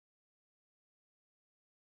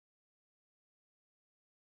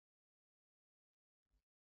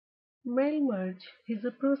Mail merge is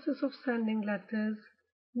a process of sending letters,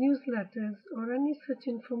 newsletters, or any such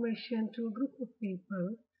information to a group of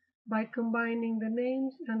people by combining the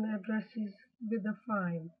names and addresses with a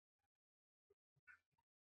file.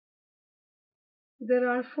 There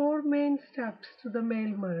are four main steps to the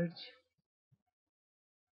mail merge.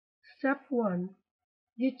 Step 1.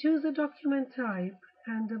 You choose a document type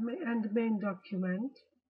and main document.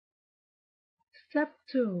 Step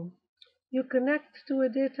 2. You connect to a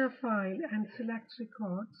data file and select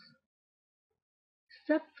records.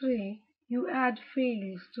 Step 3. You add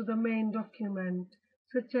fields to the main document,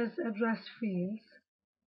 such as address fields.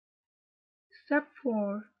 Step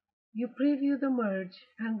 4. You preview the merge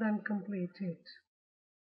and then complete it.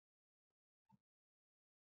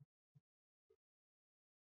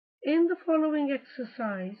 In the following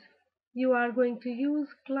exercise, you are going to use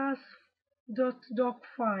class.doc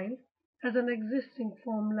file as an existing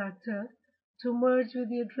form letter to merge with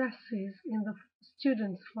the addresses in the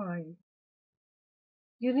students file.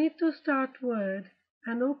 You need to start Word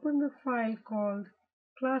and open the file called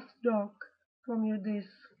class.doc from your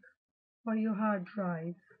disk or your hard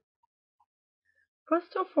drive.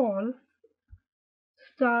 First of all,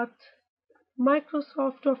 start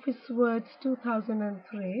Microsoft Office Word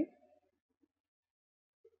 2003.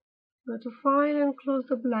 Go to File and close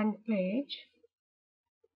the blank page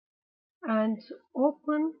and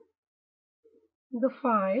open the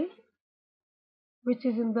file which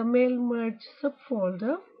is in the Mail Merge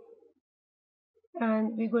subfolder,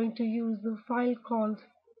 and we're going to use the file called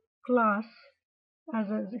class as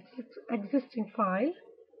an existing file.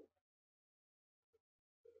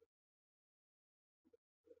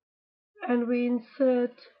 And we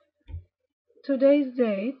insert today's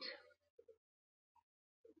date,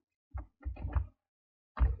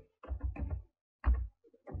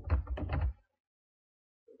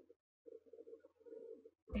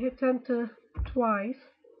 hit enter twice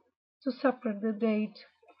to separate the date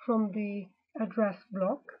from the address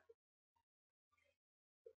block.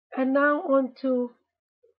 And now on to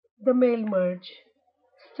the mail merge.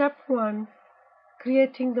 Step 1.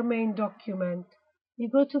 Creating the main document. You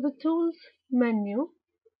go to the Tools menu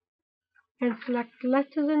and select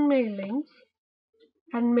Letters and Mailings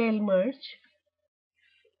and Mail Merge.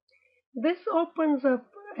 This opens up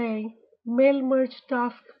a Mail Merge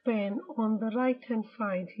task pane on the right hand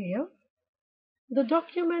side here. The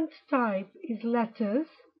document type is letters,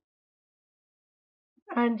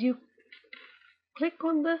 and you click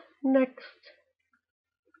on the next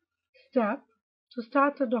step to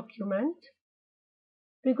start a document.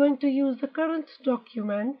 We're going to use the current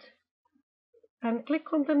document and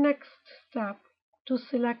click on the next step to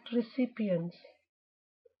select recipients.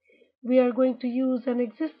 We are going to use an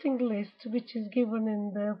existing list which is given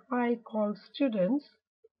in the file called students,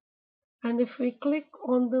 and if we click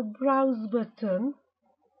on the browse button,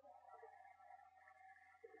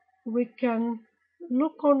 we can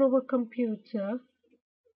look on our computer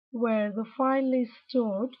where the file is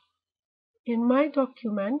stored in My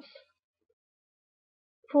Documents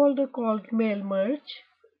folder called Mail Merge,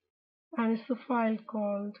 and it's the file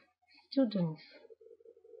called Students.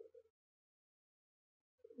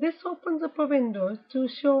 This opens up a window to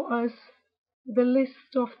show us the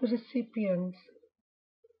list of the recipients.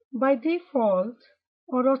 By default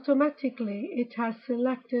or automatically, it has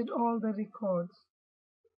selected all the records.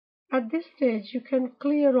 At this stage, you can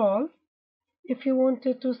clear all if you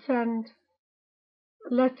wanted to send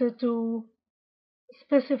a letter to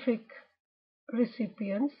specific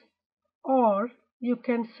recipients, or you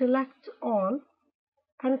can select all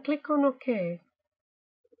and click on OK.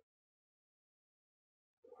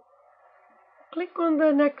 Click on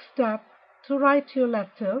the next step to write your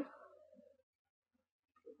letter,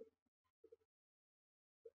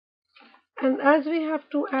 and as we have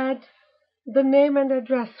to add the name and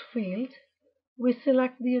address field, we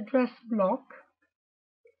select the address block.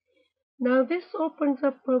 Now this opens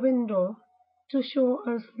up a window to show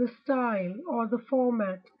us the style or the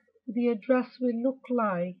format the address will look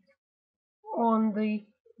like on the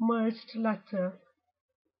merged letter.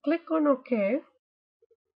 Click on OK,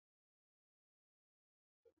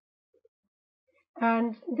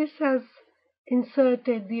 and this has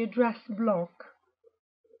inserted the address block.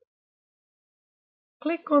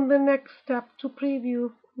 Click on the next step to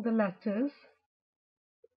preview the letters.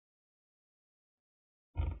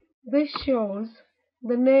 This shows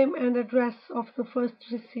the name and address of the first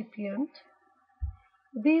recipient.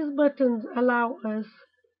 These buttons allow us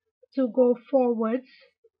to go forwards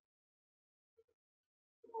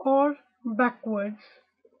or backwards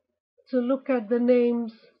to look at the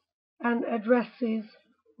names and addresses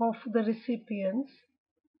of the recipients.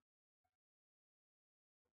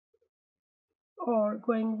 or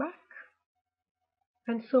going back,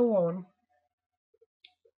 and so on.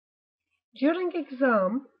 During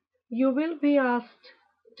exam, you will be asked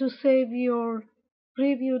to save your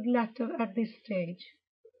previewed letter at this stage.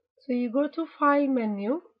 So you go to File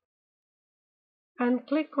menu and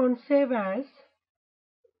click on Save As,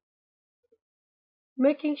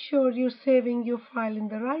 making sure you're saving your file in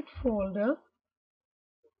the right folder.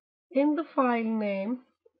 In the file name,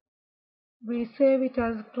 we save it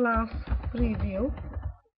as Class Preview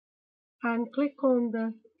and click on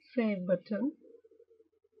the Save button.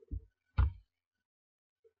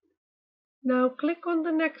 Now click on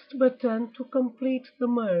the Next button to complete the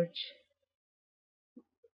merge.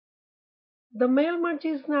 The mail merge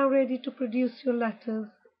is now ready to produce your letters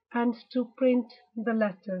and to print the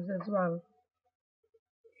letters as well.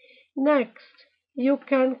 Next, you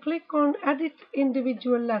can click on Edit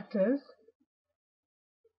Individual Letters.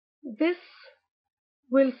 This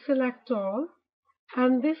will select all,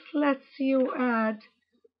 and this lets you add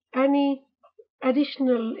any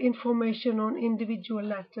additional information on individual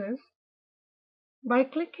letters. By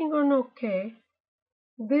clicking on OK,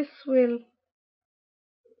 this will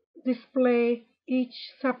display each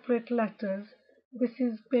separate letters. This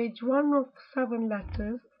is page 1 of 7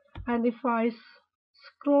 letters, and if I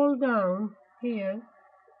scroll down here,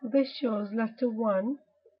 this shows letter 1,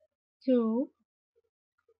 2,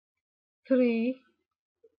 3,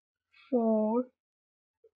 4,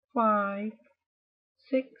 5,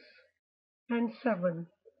 6, and 7.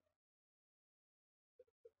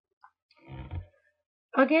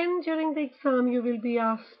 Again, during the exam, you will be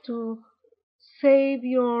asked to save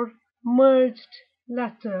your merged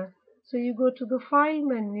letter. So you go to the File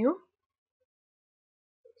menu,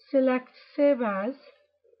 select Save As.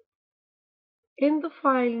 In the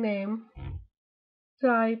file name,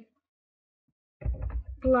 type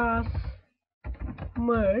Class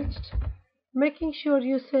Merged, making sure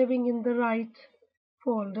you're saving in the right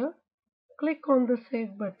folder. Click on the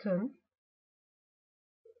Save button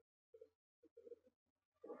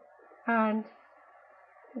and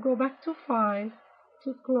go back to File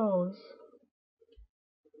to close,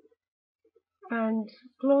 and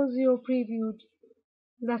close your previewed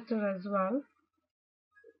letter as well.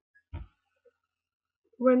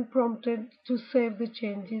 When prompted to save the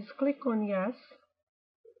changes, click on Yes,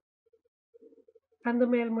 and the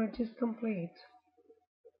mail merge is complete.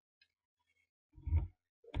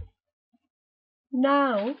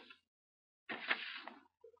 Now,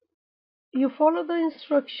 you follow the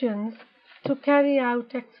instructions to carry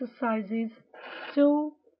out exercises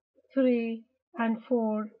 2, 3, and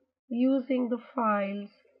 4 using the files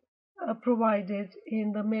provided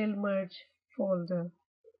in the mail merge folder.